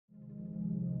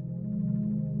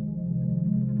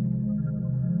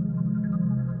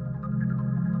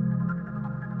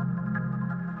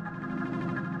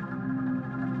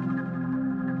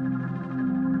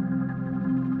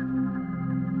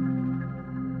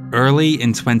Early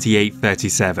in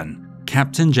 2837,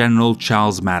 Captain General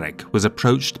Charles Marik was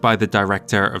approached by the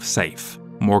director of SAFE,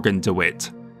 Morgan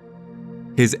DeWitt.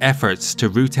 His efforts to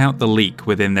root out the leak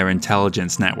within their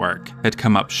intelligence network had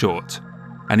come up short,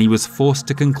 and he was forced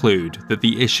to conclude that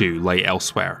the issue lay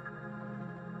elsewhere.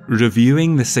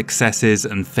 Reviewing the successes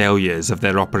and failures of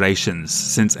their operations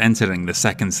since entering the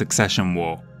Second Succession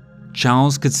War,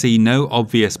 Charles could see no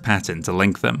obvious pattern to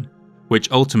link them, which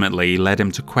ultimately led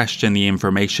him to question the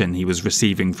information he was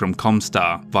receiving from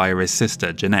ComStar via his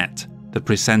sister Jeanette, the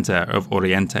presenter of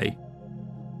Oriente.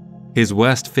 His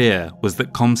worst fear was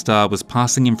that ComStar was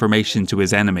passing information to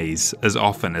his enemies as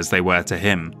often as they were to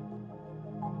him.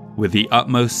 With the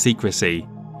utmost secrecy,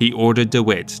 he ordered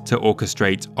DeWitt to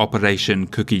orchestrate Operation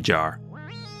Cookie Jar.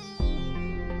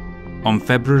 On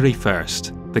February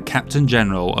 1st, the Captain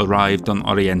General arrived on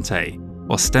Oriente,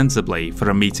 ostensibly for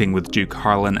a meeting with Duke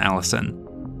Harlan Allison,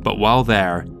 but while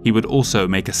there, he would also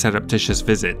make a surreptitious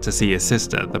visit to see his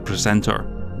sister, the presenter.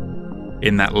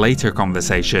 In that later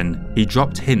conversation, he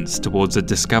dropped hints towards a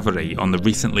discovery on the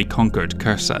recently conquered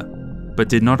Kursa, but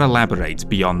did not elaborate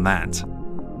beyond that.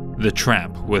 The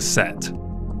trap was set.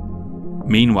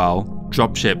 Meanwhile,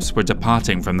 dropships were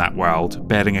departing from that world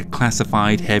bearing a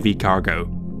classified heavy cargo.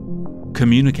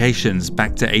 Communications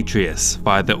back to Atreus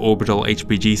via the orbital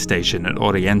HPG station at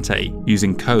Oriente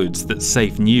using codes that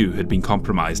SAFE knew had been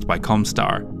compromised by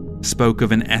ComStar spoke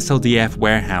of an SLDF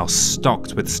warehouse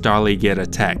stocked with Starleague era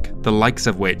tech, the likes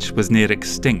of which was near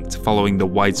extinct following the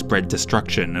widespread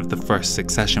destruction of the First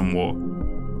Succession War.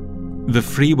 The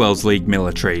Free Worlds League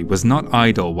military was not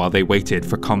idle while they waited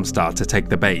for ComStar to take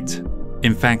the bait.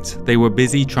 In fact, they were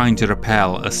busy trying to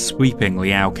repel a sweeping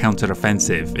Liao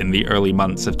counteroffensive in the early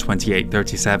months of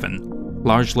 2837,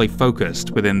 largely focused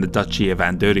within the Duchy of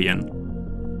Andurian.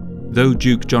 Though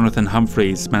Duke Jonathan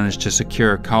Humphreys managed to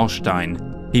secure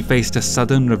Karlstein, he faced a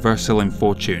sudden reversal in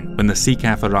fortune when the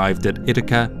SECAF arrived at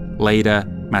Ithaca, Leyda,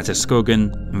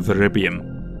 Mataskogan, and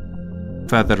Veribium.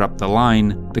 Further up the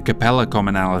line, the Capella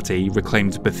commonality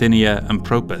reclaimed Bithynia and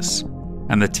Propus,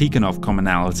 and the Tikhonov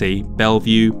commonality,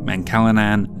 Bellevue,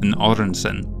 Mankalanan, and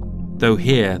Orenson, though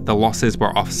here the losses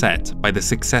were offset by the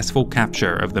successful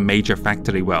capture of the major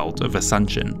factory world of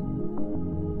Assumption.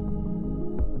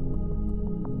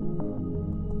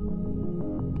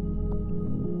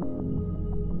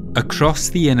 Across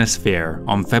the Inner Sphere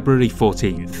on February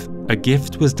 14th, a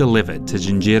gift was delivered to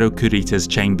Jinjiro Kurita's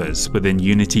chambers within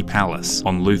Unity Palace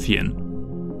on Luthien.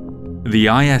 The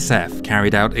ISF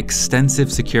carried out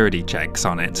extensive security checks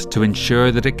on it to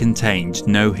ensure that it contained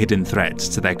no hidden threats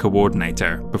to their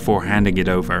coordinator before handing it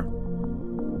over.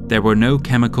 There were no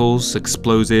chemicals,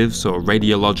 explosives, or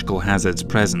radiological hazards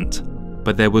present,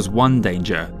 but there was one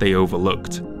danger they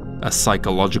overlooked, a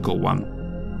psychological one.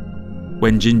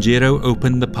 When Jinjiro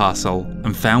opened the parcel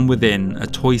and found within a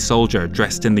toy soldier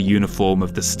dressed in the uniform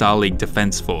of the Starleague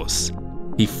Defense Force,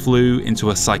 he flew into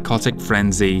a psychotic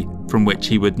frenzy from which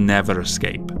he would never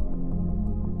escape.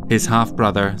 His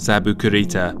half-brother, Zabu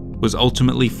Kurita, was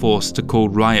ultimately forced to call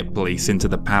riot police into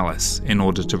the palace in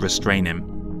order to restrain him.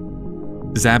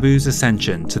 Zabu's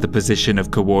ascension to the position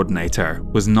of coordinator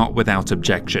was not without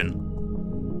objection.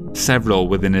 Several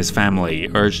within his family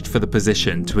urged for the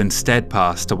position to instead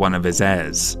pass to one of his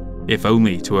heirs, if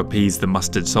only to appease the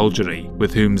mustard soldiery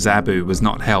with whom Zabu was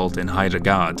not held in high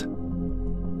regard.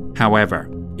 However,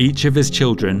 each of his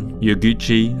children,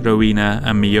 Yoguchi, Rowena,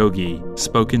 and Miyogi,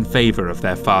 spoke in favor of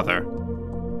their father.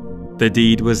 The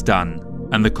deed was done,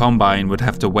 and the Combine would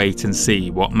have to wait and see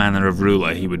what manner of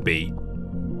ruler he would be.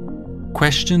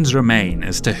 Questions remain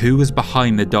as to who was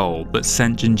behind the doll that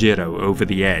sent Jinjiro over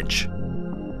the edge.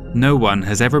 No one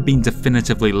has ever been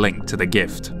definitively linked to the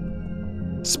gift.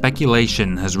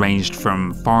 Speculation has ranged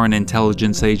from foreign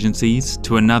intelligence agencies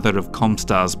to another of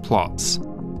ComStar's plots,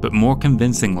 but more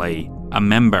convincingly, a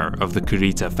member of the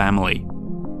Kurita family.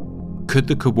 Could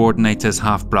the Coordinator's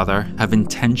half-brother have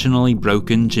intentionally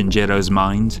broken Jinjiro's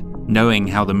mind, knowing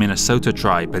how the Minnesota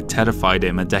tribe had terrified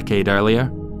him a decade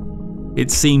earlier? It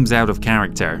seems out of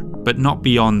character, but not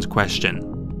beyond question.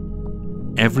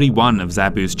 Every one of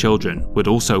Zabu's children would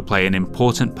also play an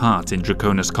important part in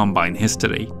Draconis Combine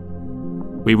history.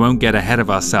 We won't get ahead of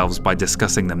ourselves by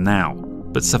discussing them now,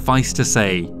 but suffice to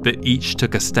say that each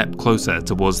took a step closer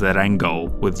towards their end goal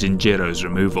with Jinjiro's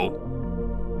removal.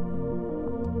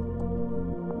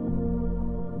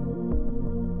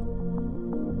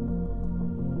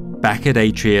 Back at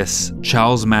Atreus,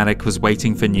 Charles Marik was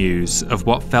waiting for news of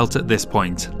what felt at this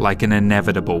point like an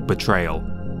inevitable betrayal.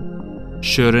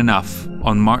 Sure enough,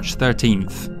 on March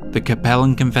 13th, the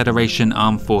Capellan Confederation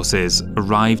armed forces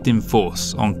arrived in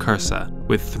force on Kursa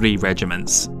with 3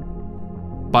 regiments.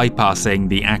 Bypassing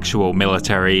the actual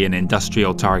military and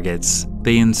industrial targets,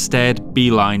 they instead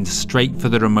beelined straight for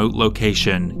the remote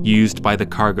location used by the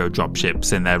cargo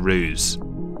dropships in their ruse.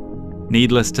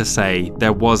 Needless to say,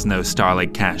 there was no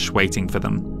Starlink cache waiting for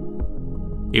them.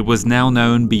 It was now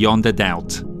known beyond a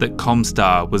doubt that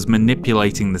ComStar was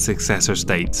manipulating the successor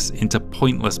states into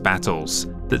pointless battles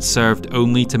that served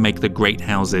only to make the great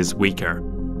houses weaker.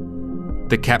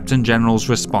 The Captain General's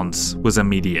response was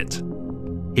immediate.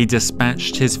 He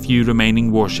dispatched his few remaining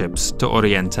warships to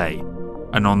Oriente,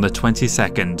 and on the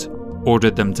 22nd,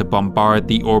 ordered them to bombard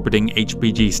the orbiting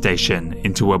HPG station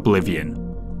into oblivion.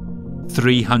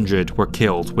 300 were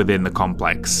killed within the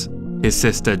complex, his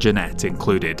sister Jeanette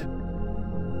included.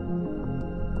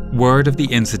 Word of the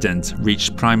incident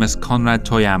reached Primus Konrad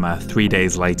Toyama 3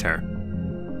 days later.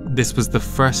 This was the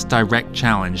first direct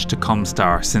challenge to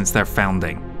ComStar since their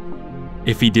founding.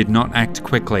 If he did not act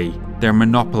quickly, their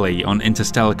monopoly on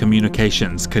interstellar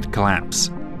communications could collapse,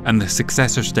 and the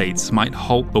successor states might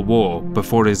halt the war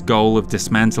before his goal of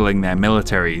dismantling their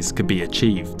militaries could be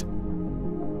achieved.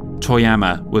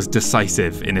 Toyama was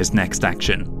decisive in his next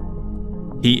action.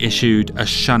 He issued a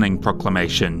shunning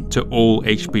proclamation to all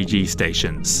HPG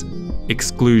stations,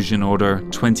 Exclusion Order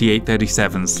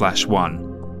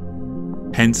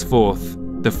 2837/1. Henceforth,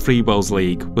 the Freewells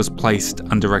League was placed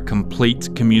under a complete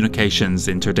communications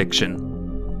interdiction.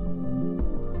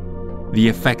 The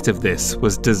effect of this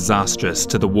was disastrous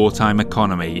to the wartime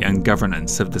economy and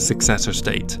governance of the successor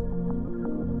state.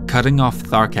 Cutting off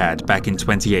Tharkad back in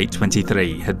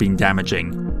 2823 had been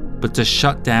damaging, but to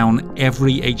shut down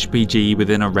every HPG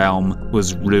within a realm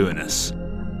was ruinous.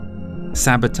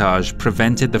 Sabotage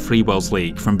prevented the Freewells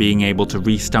League from being able to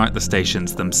restart the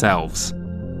stations themselves.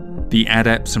 The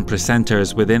adepts and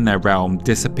presenters within their realm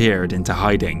disappeared into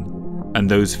hiding, and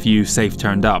those few safe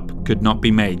turned up could not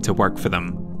be made to work for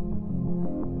them.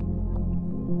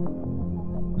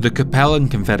 The Capellan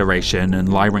Confederation and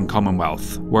Lyran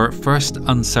Commonwealth were at first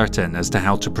uncertain as to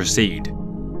how to proceed.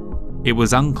 It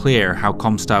was unclear how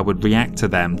ComStar would react to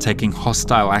them taking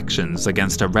hostile actions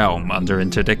against a realm under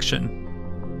interdiction.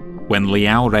 When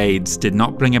Liao raids did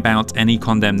not bring about any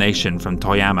condemnation from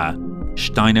Toyama,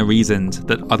 Steiner reasoned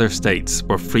that other states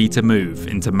were free to move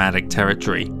into Marik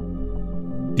territory.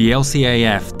 The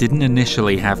LCAF didn't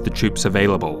initially have the troops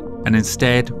available, and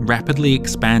instead rapidly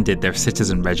expanded their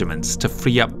citizen regiments to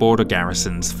free up border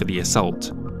garrisons for the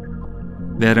assault.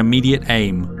 Their immediate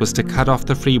aim was to cut off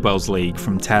the Freewells League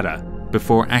from Terra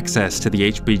before access to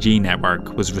the HPG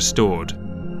network was restored,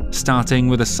 starting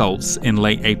with assaults in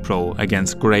late April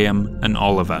against Graham and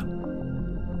Oliver.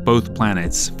 Both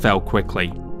planets fell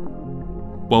quickly.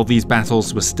 While these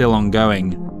battles were still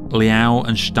ongoing, Liao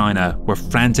and Steiner were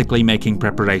frantically making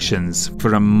preparations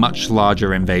for a much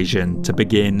larger invasion to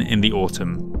begin in the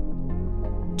autumn.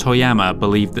 Toyama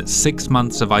believed that 6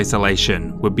 months of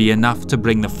isolation would be enough to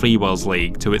bring the Freewells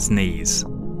League to its knees.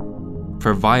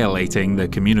 For violating the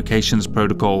Communications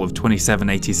Protocol of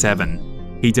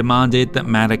 2787, he demanded that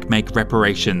Marik make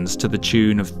reparations to the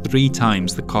tune of 3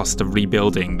 times the cost of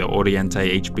rebuilding the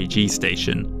Oriente HPG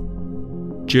station.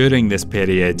 During this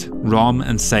period, Rom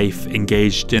and Safe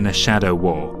engaged in a shadow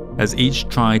war, as each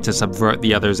tried to subvert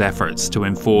the other's efforts to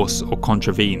enforce or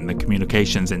contravene the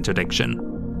communications interdiction.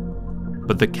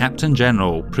 But the Captain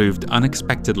General proved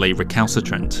unexpectedly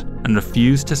recalcitrant and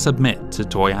refused to submit to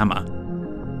Toyama.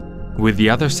 With the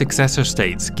other successor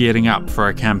states gearing up for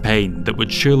a campaign that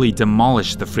would surely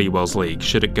demolish the Freewells League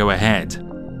should it go ahead,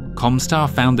 ComStar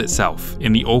found itself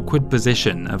in the awkward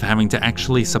position of having to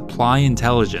actually supply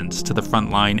intelligence to the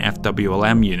frontline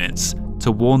FWLM units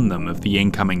to warn them of the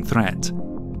incoming threat.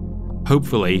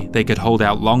 Hopefully, they could hold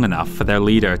out long enough for their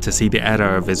leader to see the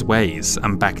error of his ways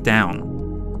and back down.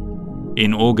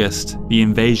 In August, the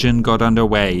invasion got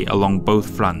underway along both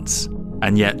fronts,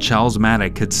 and yet Charles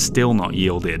Marik had still not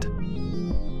yielded.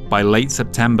 By late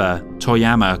September,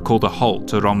 Toyama called a halt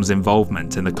to Rom's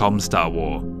involvement in the ComStar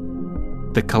war.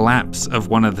 The collapse of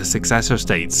one of the successor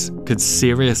states could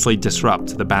seriously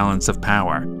disrupt the balance of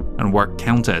power and work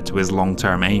counter to his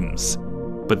long-term aims,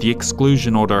 but the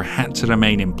exclusion order had to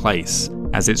remain in place,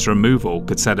 as its removal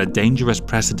could set a dangerous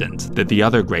precedent that the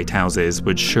other great houses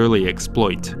would surely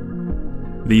exploit.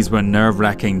 These were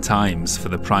nerve-wracking times for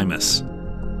the Primus.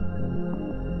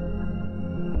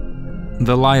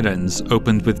 The Lyrans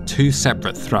opened with 2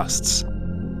 separate thrusts.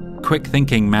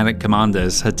 Quick-thinking Marik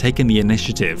commanders had taken the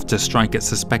initiative to strike at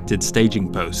suspected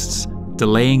staging posts,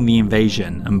 delaying the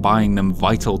invasion and buying them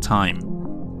vital time.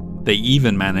 They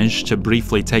even managed to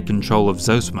briefly take control of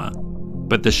Zosma,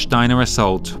 but the Steiner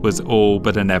assault was all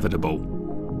but inevitable.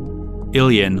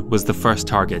 Ilion was the first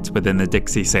target within the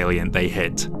Dixie salient they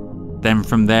hit. Then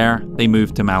from there, they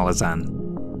moved to Malazan.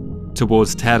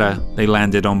 Towards Terra, they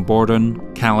landed on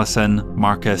Bordon, Calasan,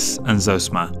 Marcus, and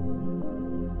Zosma.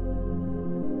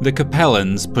 The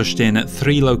Capellans pushed in at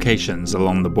 3 locations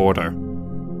along the border.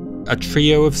 A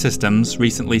trio of systems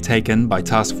recently taken by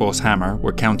Task Force Hammer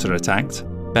were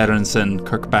counterattacked: Berenson,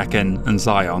 Kirkbakken, and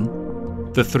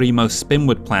Zion. The 3 most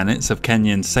spinward planets of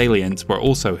Kenyan salient were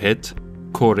also hit: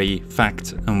 Kori,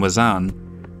 Fact, and Wazan,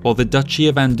 while the Duchy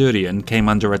of Andurian came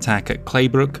under attack at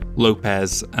Claybrook,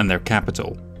 Lopez, and their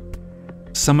capital.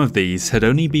 Some of these had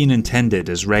only been intended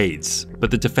as raids, but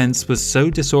the defense was so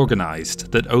disorganized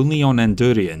that only on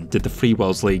Andurian did the Free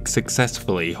Worlds League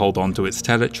successfully hold onto its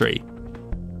territory.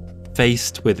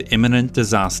 Faced with imminent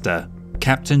disaster,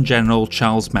 Captain General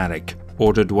Charles Marik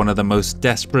ordered one of the most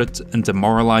desperate and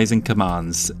demoralizing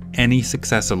commands any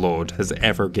successor lord has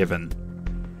ever given.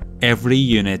 Every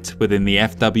unit within the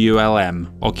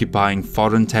FWLM occupying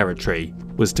foreign territory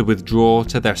was to withdraw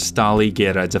to their Stali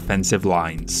Gira defensive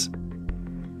lines.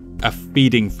 A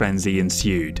feeding frenzy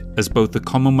ensued as both the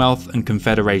Commonwealth and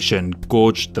Confederation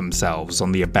gorged themselves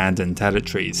on the abandoned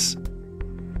territories.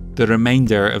 The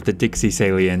remainder of the Dixie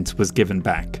salient was given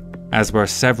back, as were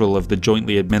several of the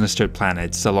jointly administered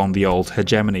planets along the old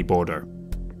hegemony border.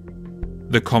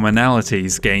 The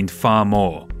commonalities gained far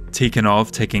more,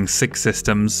 Tikhonov taking 6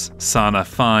 systems, Sarna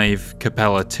 5,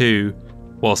 Capella 2,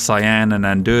 while Cyan and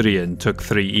Andurian took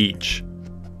 3 each.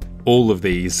 All of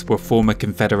these were former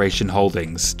Confederation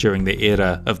holdings during the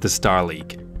era of the Star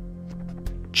League.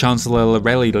 Chancellor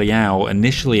Lorelli Liao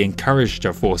initially encouraged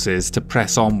her forces to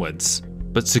press onwards,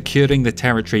 but securing the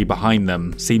territory behind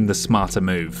them seemed the smarter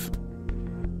move.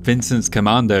 Vincent's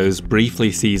commandos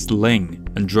briefly seized Ling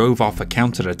and drove off a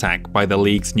counterattack by the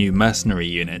League's new mercenary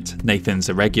unit, Nathan's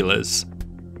Irregulars,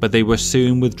 but they were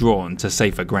soon withdrawn to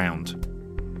safer ground.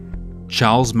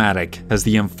 Charles Marik has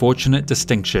the unfortunate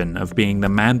distinction of being the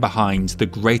man behind the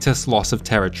greatest loss of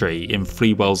territory in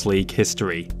Free Worlds League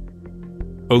history.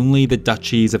 Only the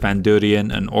duchies of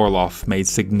Andurian and Orloff made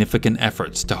significant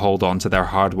efforts to hold on to their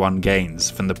hard-won gains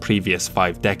from the previous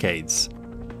 5 decades,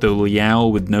 though Liao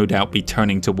would no doubt be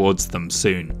turning towards them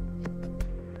soon.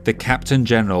 The Captain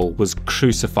General was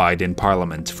crucified in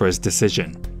Parliament for his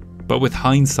decision, but with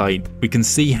hindsight, we can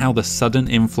see how the sudden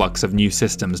influx of new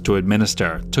systems to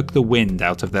administer took the wind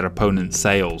out of their opponent's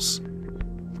sails.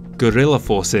 Guerrilla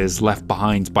forces left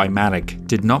behind by Marik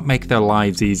did not make their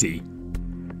lives easy.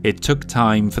 It took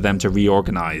time for them to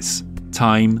reorganize,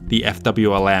 time the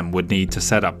FWLM would need to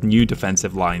set up new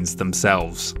defensive lines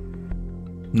themselves.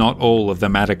 Not all of the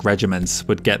Marik regiments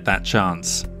would get that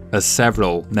chance, as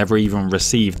several never even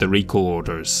received the recall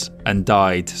orders and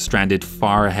died stranded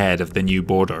far ahead of the new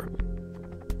border.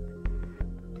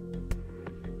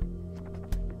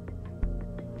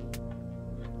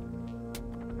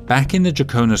 Back in the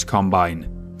Draconis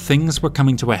Combine, things were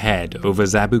coming to a head over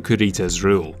Zabu Kurita's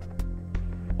rule.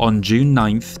 On June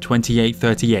 9,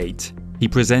 2838, he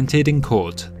presented in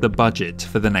court the budget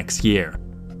for the next year.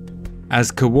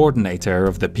 As coordinator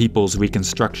of the People's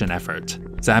Reconstruction effort,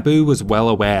 Zabu was well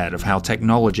aware of how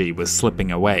technology was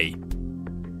slipping away.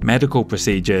 Medical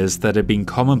procedures that had been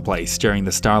commonplace during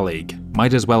the Star League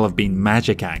might as well have been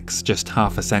magic acts just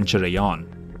half a century on.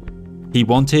 He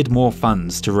wanted more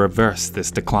funds to reverse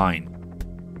this decline.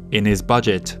 In his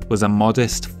budget was a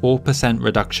modest 4%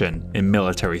 reduction in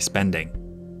military spending.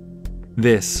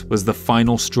 This was the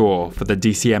final straw for the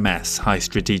DCMS High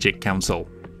Strategic Council.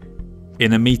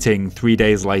 In a meeting 3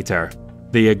 days later,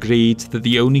 they agreed that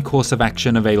the only course of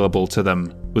action available to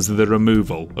them was the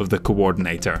removal of the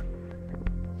coordinator.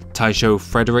 Taisho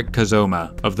Frederick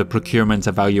Kazoma of the Procurement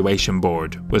Evaluation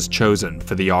Board was chosen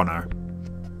for the honour.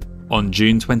 On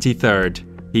June 23rd,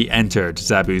 he entered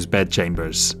Zabu's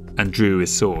bedchambers and drew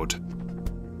his sword.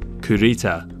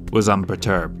 Kurita was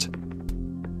unperturbed.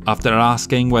 After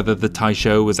asking whether the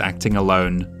Taisho was acting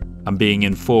alone, and being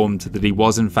informed that he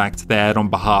was in fact there on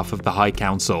behalf of the High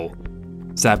Council,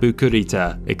 Zabu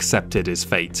Kurita accepted his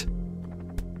fate.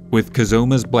 With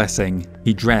Kazoma's blessing,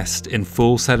 he dressed in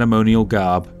full ceremonial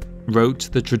garb, wrote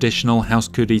the traditional House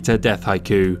Kurita death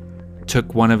haiku,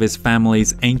 took one of his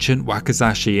family's ancient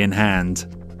wakizashi in hand,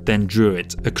 then drew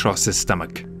it across his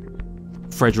stomach.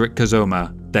 Frederick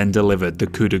Kazoma then delivered the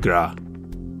coup de grace.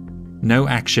 No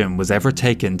action was ever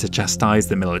taken to chastise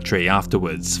the military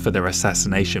afterwards for their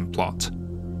assassination plot.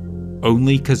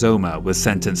 Only Kazoma was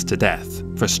sentenced to death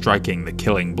for striking the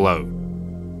killing blow,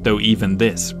 though even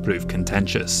this proved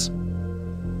contentious.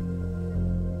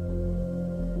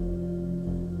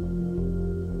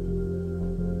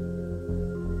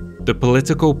 The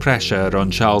political pressure on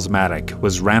Charles Marik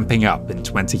was ramping up in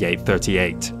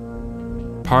 2838.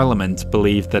 Parliament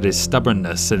believed that his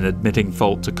stubbornness in admitting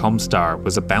fault to ComStar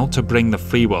was about to bring the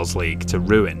Free Worlds League to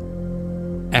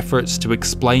ruin. Efforts to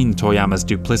explain Toyama's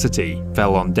duplicity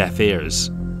fell on deaf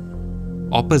ears.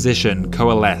 Opposition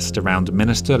coalesced around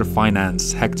Minister of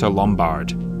Finance Hector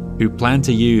Lombard, who planned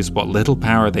to use what little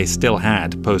power they still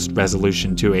had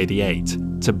post-Resolution 288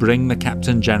 to bring the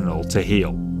Captain General to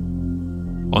heel.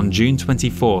 On June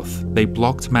 24th, they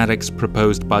blocked Marik's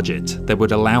proposed budget that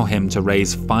would allow him to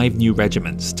raise 5 new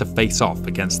regiments to face off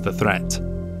against the threat.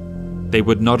 They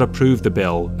would not approve the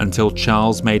bill until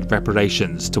Charles made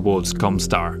reparations towards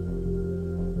ComStar.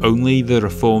 Only the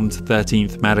reformed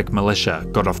 13th Marik militia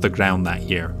got off the ground that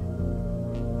year.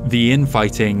 The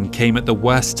infighting came at the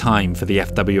worst time for the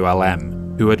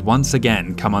FWLM, who had once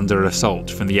again come under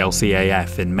assault from the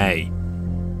LCAF in May.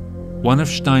 One of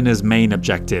Steiner's main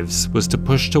objectives was to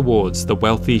push towards the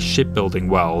wealthy shipbuilding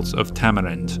world of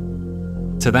Tamarind.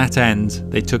 To that end,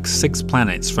 they took 6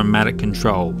 planets from Marik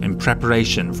control in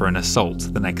preparation for an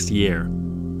assault the next year.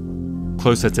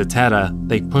 Closer to Terra,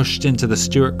 they pushed into the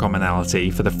Stuart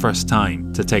Commonalty for the first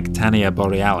time to take Tania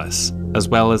Borealis, as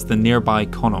well as the nearby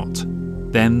Connaught,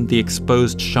 then the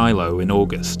exposed Shiloh in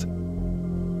August.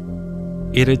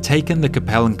 It had taken the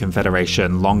Capellan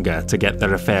Confederation longer to get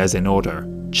their affairs in order,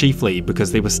 chiefly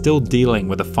because they were still dealing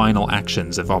with the final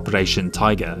actions of Operation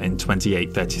Tiger in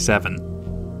 2837.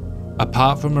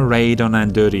 Apart from a raid on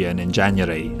Andurian in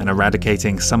January and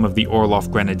eradicating some of the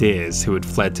Orloff Grenadiers who had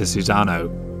fled to Susano,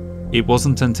 it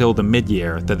wasn't until the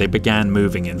mid-year that they began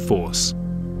moving in force.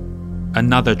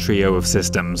 Another trio of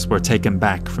systems were taken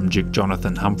back from Duke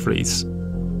Jonathan Humphreys.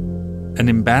 An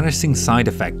embarrassing side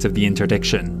effect of the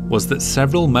interdiction was that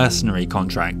several mercenary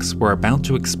contracts were about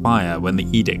to expire when the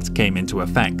edict came into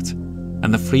effect,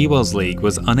 and the Free Worlds League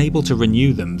was unable to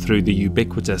renew them through the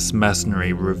ubiquitous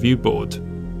Mercenary Review Board.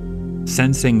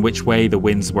 Sensing which way the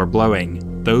winds were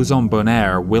blowing, those on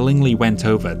Bonaire willingly went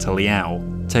over to Liao,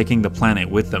 taking the planet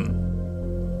with them.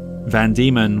 Van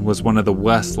Diemen was one of the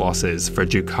worst losses for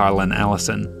Duke Harlan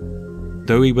Allison.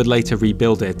 Though he would later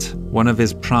rebuild it, one of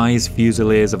his prize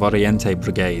Fusiliers of Oriente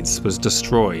brigades was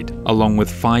destroyed, along with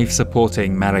 5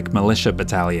 supporting Marik militia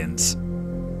battalions.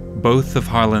 Both of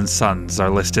Harlan's sons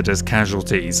are listed as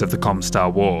casualties of the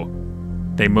ComStar War.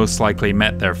 They most likely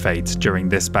met their fate during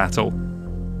this battle.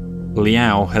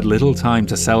 Liao had little time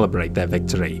to celebrate their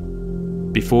victory.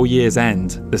 Before year's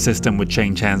end, the system would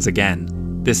change hands again,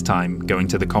 this time going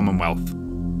to the Commonwealth.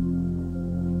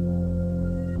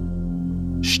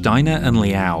 Steiner and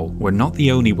Liao were not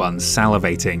the only ones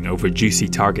salivating over juicy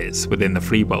targets within the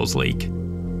Free Worlds League.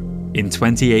 In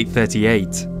 2838,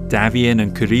 Davion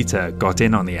and Kurita got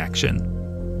in on the action.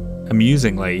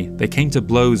 Amusingly, they came to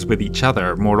blows with each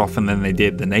other more often than they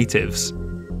did the natives.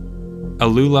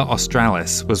 Alula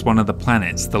Australis was one of the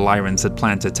planets the Lyrans had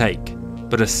planned to take,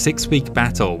 but a 6-week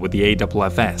battle with the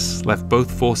AFFS left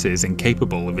both forces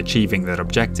incapable of achieving their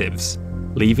objectives,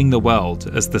 leaving the world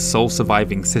as the sole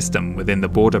surviving system within the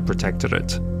Border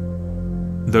Protectorate.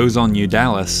 Those on New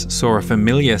Dallas saw a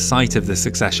familiar sight of the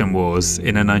succession wars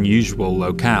in an unusual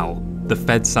locale, the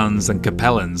Fedsons and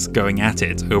Capellans going at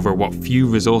it over what few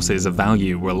resources of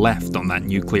value were left on that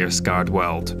nuclear-scarred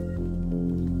world.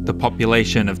 The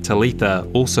population of Talitha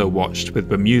also watched with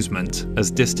bemusement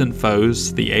as distant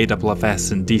foes, the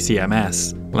AFFS and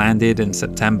DCMS, landed in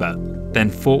September, then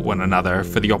fought one another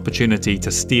for the opportunity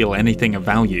to steal anything of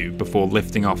value before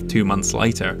lifting off 2 months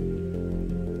later.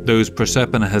 Those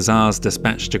Proserpina Hussars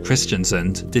dispatched to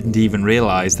Christiansand didn't even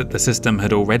realise that the system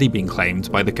had already been claimed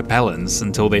by the Capellans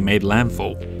until they made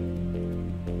landfall.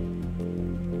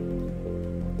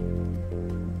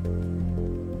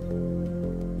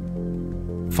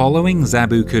 Following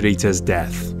Zabu Kurita's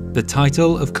death, the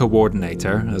title of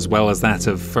Coordinator, as well as that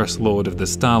of First Lord of the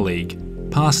Star League,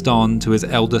 passed on to his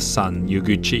eldest son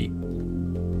Yuguchi.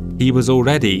 He was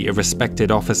already a respected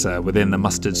officer within the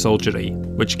Mustard Soldiery,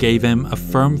 which gave him a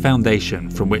firm foundation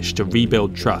from which to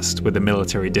rebuild trust with the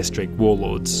military district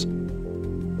warlords.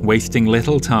 Wasting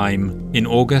little time, in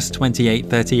August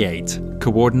 2838,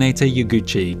 Coordinator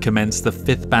Yuguchi commenced the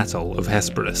 5th Battle of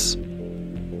Hesperus.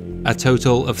 A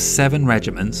total of 7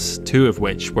 regiments, 2 of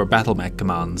which were battlemech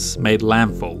commands, made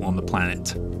landfall on the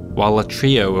planet, while a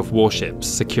trio of warships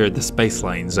secured the space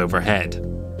lanes overhead.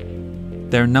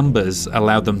 Their numbers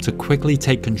allowed them to quickly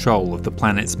take control of the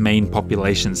planet's main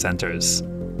population centers,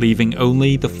 leaving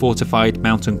only the fortified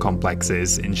mountain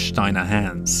complexes in Steiner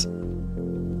hands.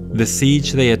 The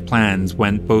siege they had planned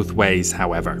went both ways,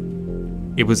 however.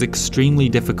 It was extremely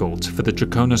difficult for the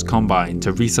Draconis Combine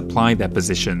to resupply their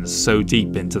positions so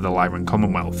deep into the Lyran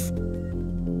Commonwealth.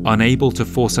 Unable to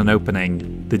force an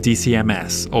opening, the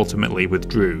DCMS ultimately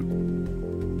withdrew.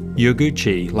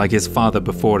 Yoguchi, like his father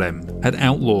before him, had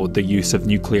outlawed the use of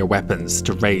nuclear weapons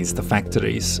to raise the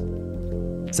factories.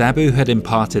 Zabu had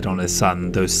imparted on his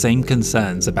son those same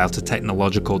concerns about a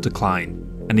technological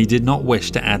decline, and he did not wish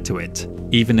to add to it,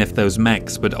 even if those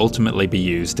mechs would ultimately be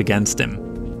used against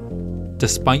him.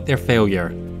 Despite their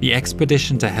failure, the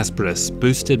expedition to Hesperus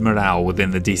boosted morale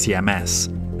within the DCMS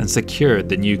and secured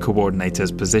the new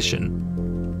coordinator's position.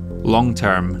 Long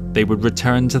term, they would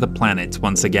return to the planet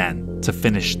once again to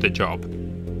finish the job.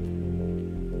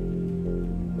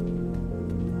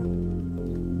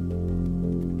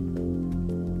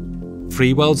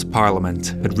 Freeworld's parliament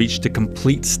had reached a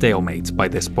complete stalemate by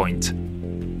this point.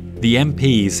 The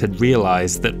MPs had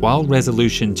realised that while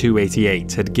Resolution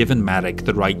 288 had given Marik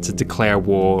the right to declare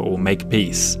war or make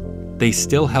peace, they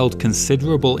still held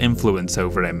considerable influence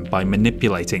over him by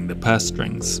manipulating the purse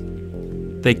strings.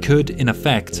 They could, in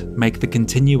effect, make the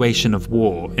continuation of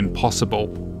war impossible.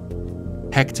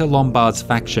 Hector Lombard's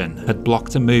faction had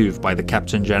blocked a move by the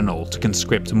Captain General to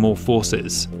conscript more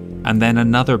forces, and then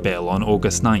another bill on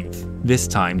August 9th, this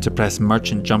time to press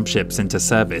merchant jump ships into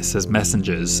service as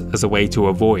messengers as a way to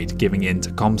avoid giving in to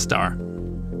ComStar.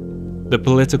 The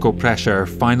political pressure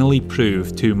finally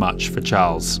proved too much for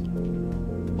Charles.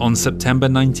 On September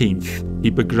 19th, he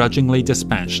begrudgingly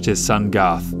dispatched his son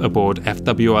Garth aboard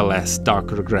FWLS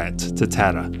Dark Regret to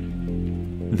Terra.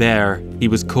 There, he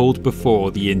was called before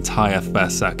the entire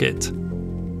First SUCKit.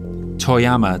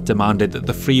 Toyama demanded that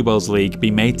the Free Worlds League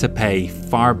be made to pay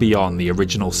far beyond the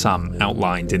original sum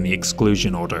outlined in the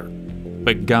exclusion order,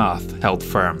 but Garth held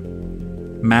firm.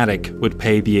 Marik would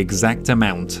pay the exact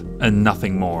amount and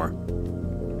nothing more.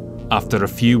 After a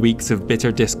few weeks of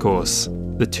bitter discourse,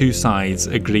 the two sides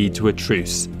agreed to a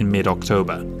truce in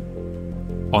mid-October.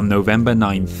 On November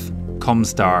 9th,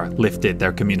 ComStar lifted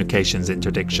their communications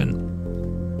interdiction.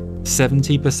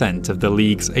 70% of the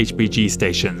League's HPG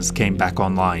stations came back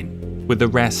online, with the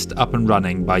rest up and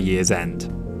running by year's end.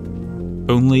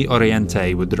 Only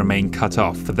Oriente would remain cut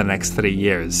off for the next 3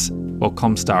 years, while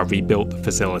ComStar rebuilt the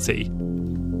facility.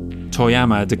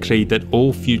 Toyama decreed that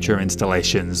all future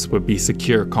installations would be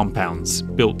secure compounds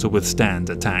built to withstand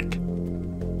attack.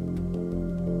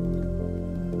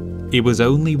 It was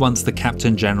only once the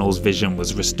Captain General's vision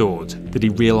was restored that he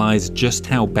realised just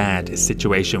how bad his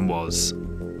situation was.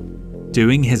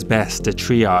 Doing his best to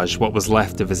triage what was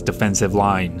left of his defensive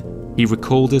line, he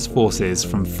recalled his forces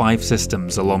from 5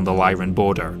 systems along the Lyran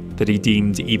border that he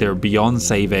deemed either beyond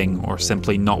saving or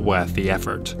simply not worth the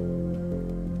effort.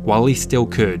 While he still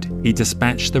could, he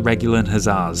dispatched the Regulan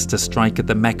Hussars to strike at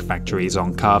the mech factories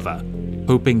on Kava,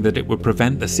 hoping that it would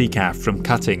prevent the CCAF from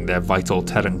cutting their vital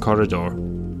Terran corridor.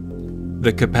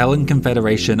 The Capellan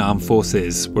Confederation armed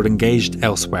forces were engaged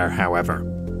elsewhere, however.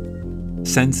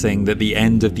 Sensing that the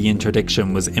end of the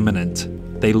interdiction was imminent,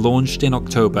 they launched in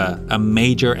October a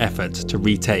major effort to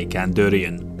retake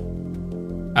Andurian.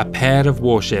 A pair of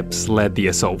warships led the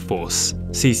assault force,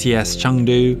 CCS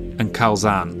Chengdu and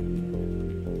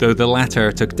Kalzan. Though the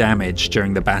latter took damage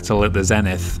during the battle at the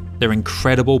Zenith, their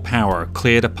incredible power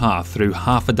cleared a path through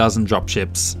half a dozen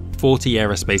dropships, 40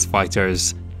 aerospace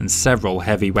fighters, and several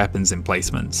heavy weapons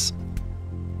emplacements.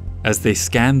 As they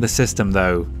scanned the system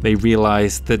though, they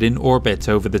realised that in orbit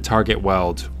over the target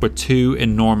world were 2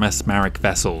 enormous Marik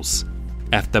vessels,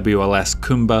 FWLS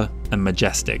Kumba and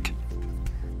Majestic.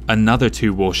 Another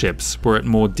 2 warships were at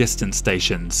more distant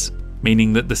stations,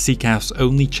 meaning that the CCAF's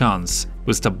only chance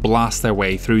was to blast their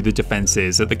way through the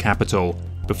defences at the capital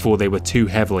before they were too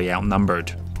heavily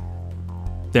outnumbered.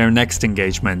 Their next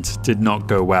engagement did not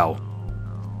go well.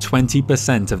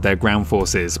 20% of their ground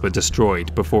forces were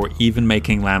destroyed before even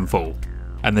making landfall,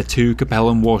 and the 2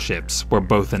 Capellan warships were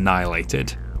both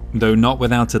annihilated, though not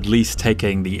without at least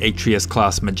taking the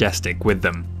Atreus-class Majestic with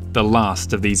them, the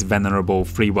last of these venerable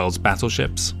Free Worlds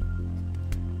battleships.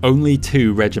 Only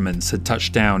 2 regiments had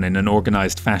touched down in an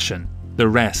organised fashion, the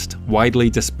rest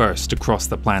widely dispersed across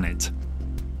the planet.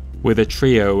 With a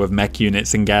trio of mech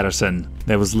units in garrison,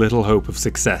 there was little hope of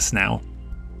success now.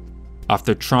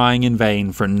 After trying in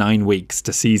vain for 9 weeks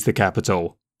to seize the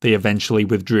capital, they eventually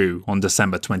withdrew on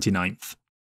December 29th.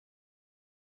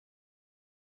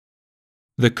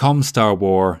 The ComStar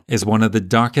War is one of the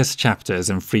darkest chapters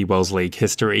in Free Worlds League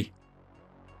history.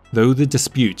 Though the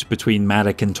dispute between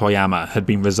Marik and Toyama had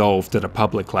been resolved at a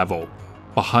public level,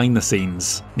 behind the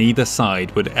scenes, neither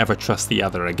side would ever trust the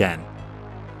other again.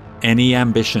 Any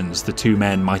ambitions the 2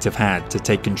 men might have had to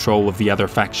take control of the other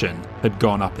faction had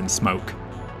gone up in smoke.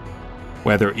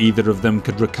 Whether either of them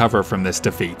could recover from this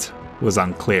defeat was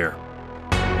unclear.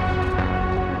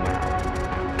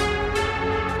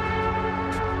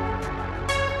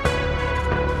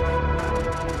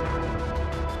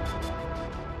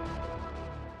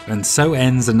 And so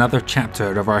ends another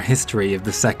chapter of our history of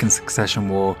the Second Succession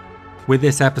War. With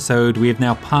this episode, we have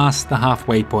now passed the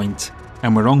halfway point,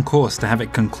 and we're on course to have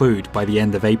it conclude by the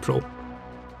end of April.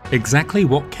 Exactly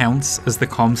what counts as the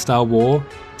ComStar War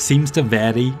seems to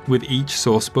vary with each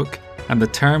sourcebook, and the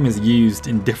term is used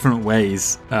in different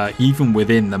ways, even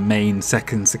within the main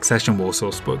Second Succession War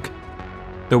sourcebook.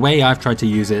 The way I've tried to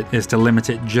use it is to limit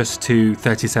it just to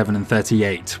 37 and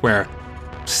 38, where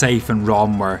Safe and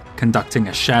Rom were conducting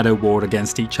a shadow war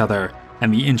against each other,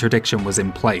 and the interdiction was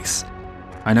in place.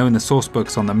 I know in the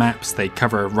sourcebooks on the maps they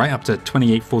cover right up to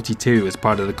 2842 as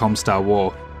part of the ComStar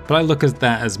War, but I look at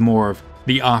that as more of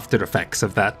the after effects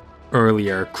of that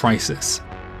earlier crisis.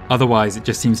 Otherwise it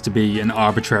just seems to be an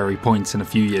arbitrary point in a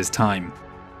few years' time.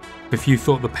 If you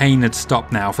thought the pain had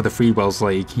stopped now for the Free Worlds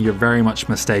League, you're very much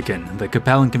mistaken. The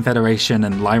Capellan Confederation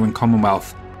and Lyran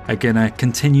Commonwealth are gonna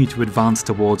continue to advance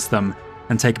towards them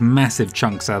and take massive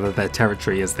chunks out of their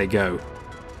territory as they go.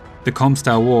 The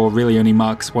ComStar War really only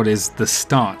marks what is the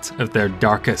start of their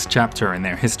darkest chapter in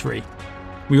their history.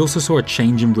 We also saw a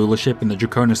change in rulership in the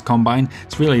Draconis Combine.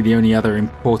 It's really the only other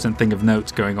important thing of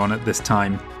note going on at this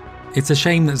time. It's a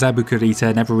shame that Zabu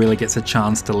Kurita never really gets a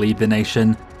chance to lead the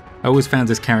nation. I always found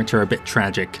his character a bit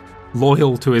tragic.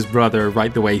 Loyal to his brother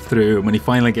right the way through, and when he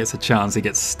finally gets a chance he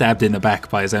gets stabbed in the back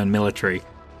by his own military.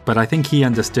 But I think he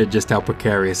understood just how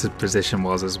precarious his position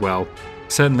was as well.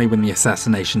 Certainly when the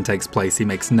assassination takes place he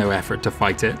makes no effort to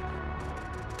fight it.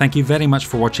 Thank you very much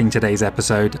for watching today's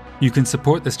episode. You can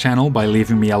support this channel by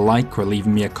leaving me a like or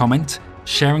leaving me a comment.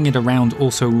 Sharing it around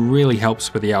also really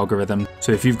helps with the algorithm,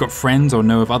 so if you've got friends or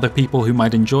know of other people who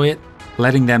might enjoy it,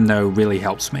 letting them know really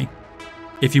helps me.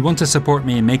 If you want to support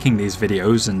me in making these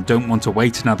videos and don't want to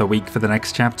wait another week for the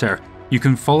next chapter, you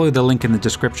can follow the link in the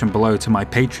description below to my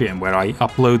Patreon where I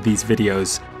upload these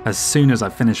videos as soon as I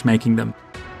finish making them.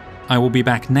 I will be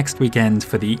back next weekend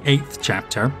for the 8th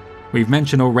chapter. We've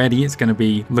mentioned already it's going to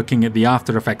be looking at the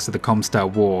after effects of the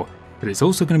ComStar War, but it's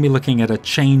also going to be looking at a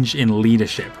change in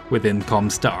leadership within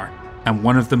ComStar, and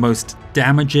one of the most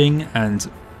damaging and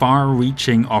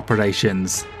far-reaching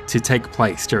operations to take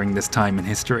place during this time in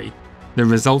history, the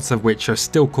results of which are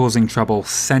still causing trouble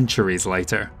centuries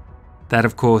later. That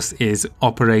of course is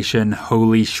Operation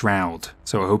Holy Shroud,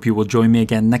 so I hope you will join me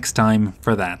again next time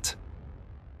for that.